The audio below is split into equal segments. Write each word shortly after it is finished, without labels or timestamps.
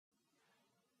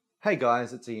Hey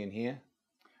guys, it's Ian here.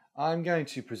 I'm going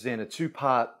to present a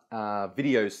two-part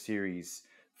video series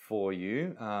for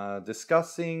you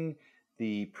discussing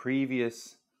the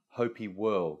previous Hopi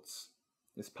Worlds.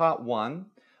 This part one,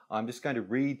 I'm just going to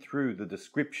read through the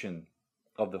description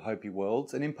of the Hopi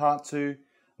Worlds, and in part two,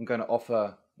 I'm going to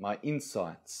offer my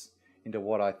insights into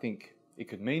what I think it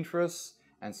could mean for us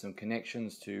and some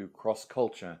connections to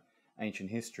cross-culture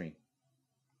ancient history.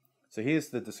 So here's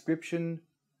the description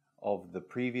of the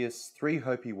previous three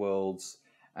Hopi worlds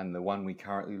and the one we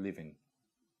currently live in.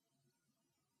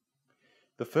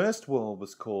 The first world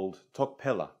was called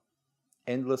Tokpela,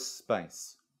 endless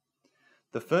space.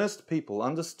 The first people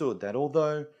understood that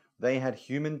although they had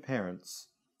human parents,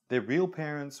 their real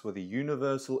parents were the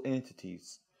universal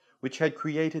entities which had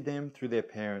created them through their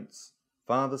parents,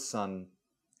 Father Sun,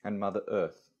 and Mother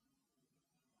Earth.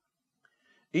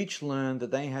 Each learned that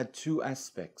they had two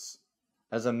aspects: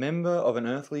 as a member of an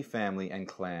earthly family and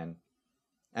clan,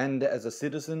 and as a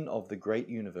citizen of the great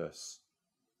universe.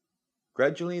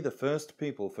 Gradually, the first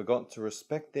people forgot to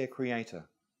respect their Creator.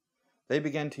 They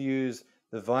began to use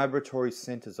the vibratory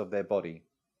centers of their body,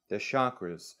 their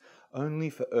chakras, only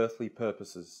for earthly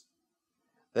purposes.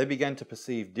 They began to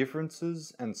perceive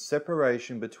differences and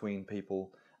separation between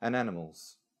people and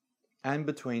animals, and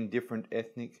between different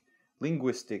ethnic,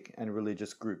 linguistic, and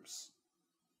religious groups.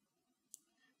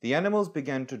 The animals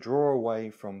began to draw away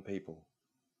from people.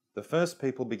 The first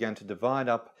people began to divide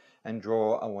up and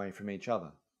draw away from each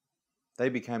other. They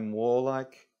became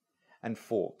warlike and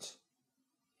fought.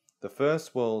 The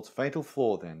first world's fatal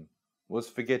flaw, then, was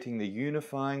forgetting the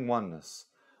unifying oneness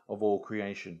of all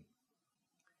creation.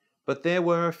 But there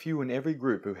were a few in every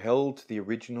group who held to the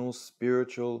original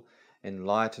spiritual,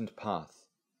 enlightened path.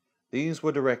 These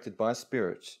were directed by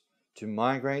Spirit to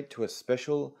migrate to a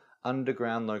special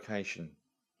underground location.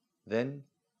 Then,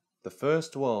 the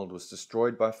first world was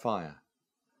destroyed by fire,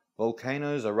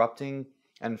 volcanoes erupting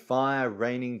and fire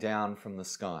raining down from the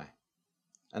sky,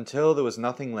 until there was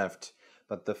nothing left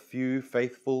but the few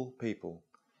faithful people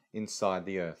inside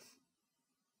the earth.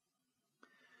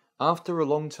 After a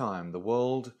long time, the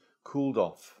world cooled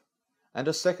off, and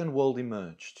a second world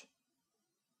emerged.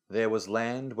 There was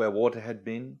land where water had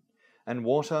been, and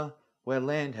water where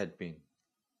land had been.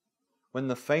 When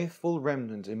the faithful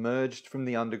remnant emerged from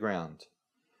the underground,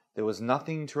 there was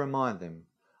nothing to remind them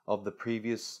of the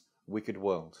previous wicked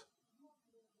world.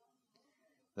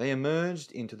 They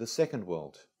emerged into the second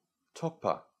world,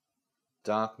 Tokpa,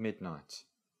 dark midnight,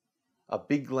 a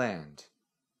big land.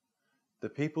 The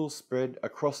people spread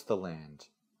across the land.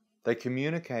 They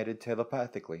communicated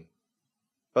telepathically,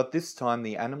 but this time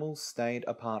the animals stayed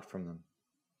apart from them.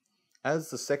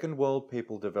 As the second world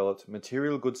people developed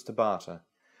material goods to barter,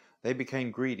 they became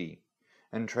greedy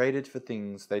and traded for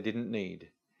things they didn't need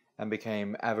and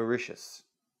became avaricious.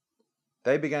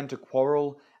 They began to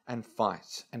quarrel and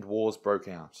fight, and wars broke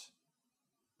out.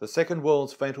 The second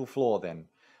world's fatal flaw, then,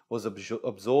 was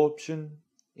absorption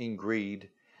in greed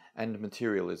and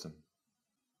materialism.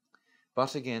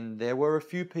 But again, there were a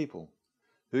few people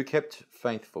who kept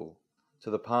faithful to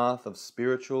the path of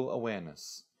spiritual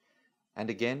awareness. And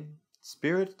again,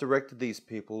 Spirit directed these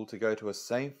people to go to a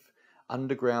safe,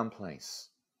 underground place.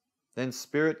 Then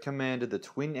Spirit commanded the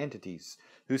twin entities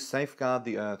who safeguard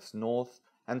the Earth's north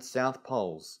and south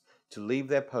poles to leave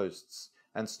their posts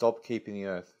and stop keeping the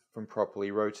Earth from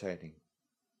properly rotating.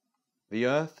 The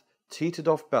Earth teetered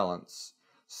off balance,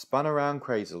 spun around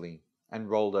crazily, and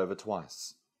rolled over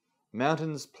twice.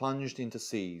 Mountains plunged into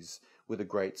seas with a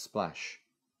great splash.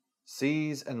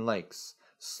 Seas and lakes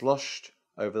sloshed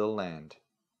over the land.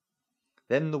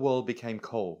 Then the world became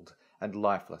cold and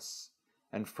lifeless,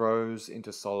 and froze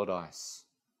into solid ice.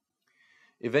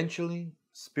 Eventually,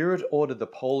 Spirit ordered the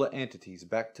polar entities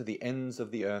back to the ends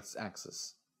of the Earth's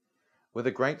axis. With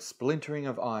a great splintering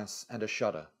of ice and a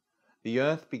shudder, the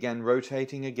Earth began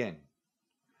rotating again.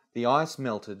 The ice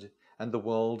melted, and the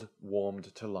world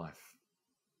warmed to life.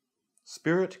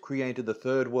 Spirit created the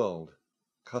third world,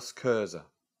 Kuskurza,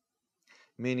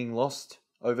 meaning lost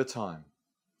over time,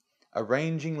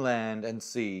 arranging land and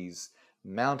seas,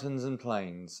 mountains and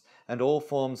plains, and all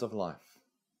forms of life.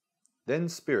 Then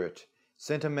Spirit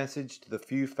sent a message to the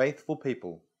few faithful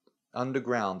people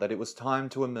underground that it was time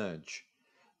to emerge.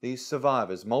 These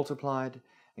survivors multiplied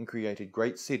and created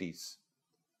great cities,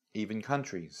 even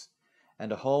countries,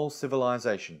 and a whole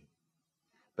civilization.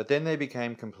 But then they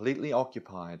became completely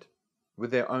occupied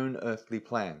with their own earthly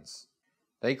plans.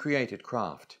 They created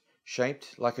craft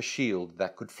shaped like a shield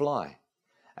that could fly,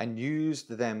 and used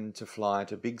them to fly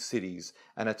to big cities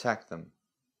and attack them.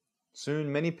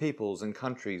 Soon many peoples and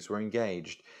countries were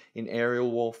engaged in aerial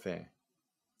warfare.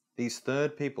 These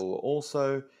third people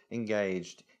also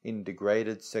engaged in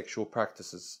degraded sexual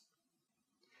practices.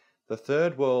 The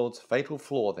third world's fatal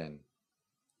flaw, then,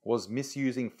 was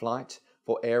misusing flight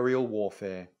for aerial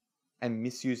warfare and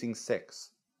misusing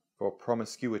sex for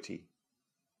promiscuity.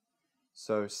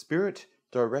 So Spirit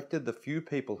directed the few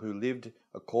people who lived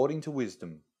according to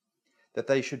wisdom that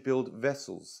they should build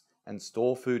vessels and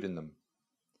store food in them.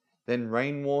 Then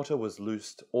rainwater was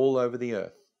loosed all over the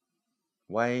earth.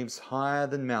 Waves higher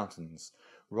than mountains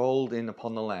rolled in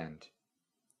upon the land.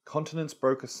 Continents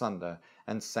broke asunder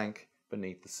and sank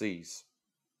beneath the seas.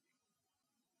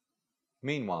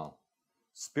 Meanwhile,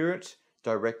 Spirit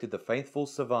directed the faithful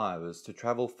survivors to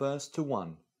travel first to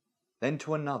one, then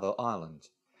to another island,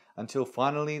 until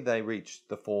finally they reached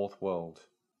the fourth world,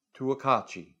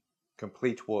 Tuakachi,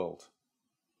 complete world.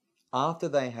 After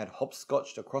they had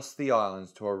hopscotched across the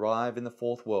islands to arrive in the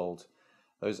fourth world,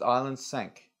 those islands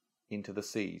sank into the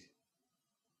sea.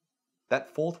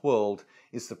 That fourth world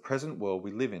is the present world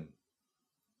we live in.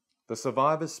 The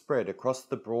survivors spread across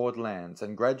the broad lands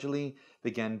and gradually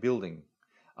began building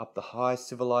up the high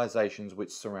civilizations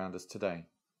which surround us today.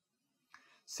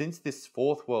 Since this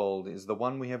fourth world is the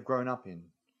one we have grown up in,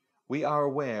 we are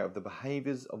aware of the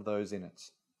behaviors of those in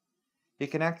it. It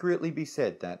can accurately be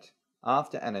said that,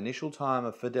 after an initial time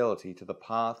of fidelity to the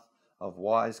path of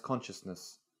wise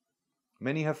consciousness,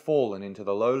 many have fallen into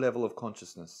the low level of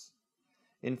consciousness.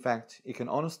 In fact, it can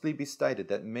honestly be stated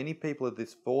that many people of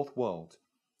this fourth world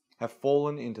have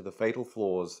fallen into the fatal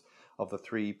flaws of the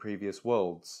three previous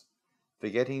worlds,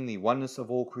 forgetting the oneness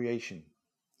of all creation,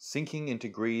 sinking into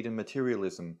greed and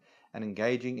materialism, and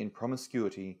engaging in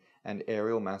promiscuity and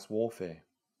aerial mass warfare.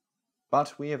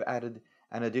 But we have added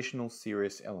an additional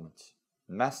serious element: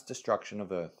 mass destruction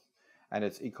of Earth and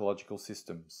its ecological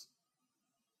systems.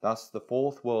 Thus, the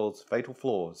fourth world's fatal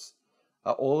flaws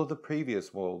are all of the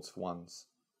previous world's ones,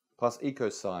 plus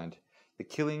ecocide, the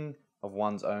killing of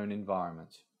one's own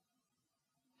environment.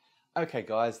 Okay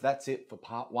guys, that's it for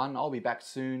part 1. I'll be back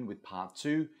soon with part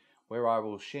 2, where I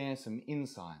will share some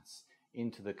insights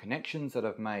into the connections that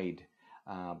I've made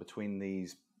between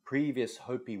these previous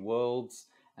Hopi worlds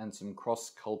and some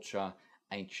cross-culture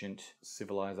ancient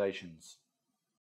civilizations.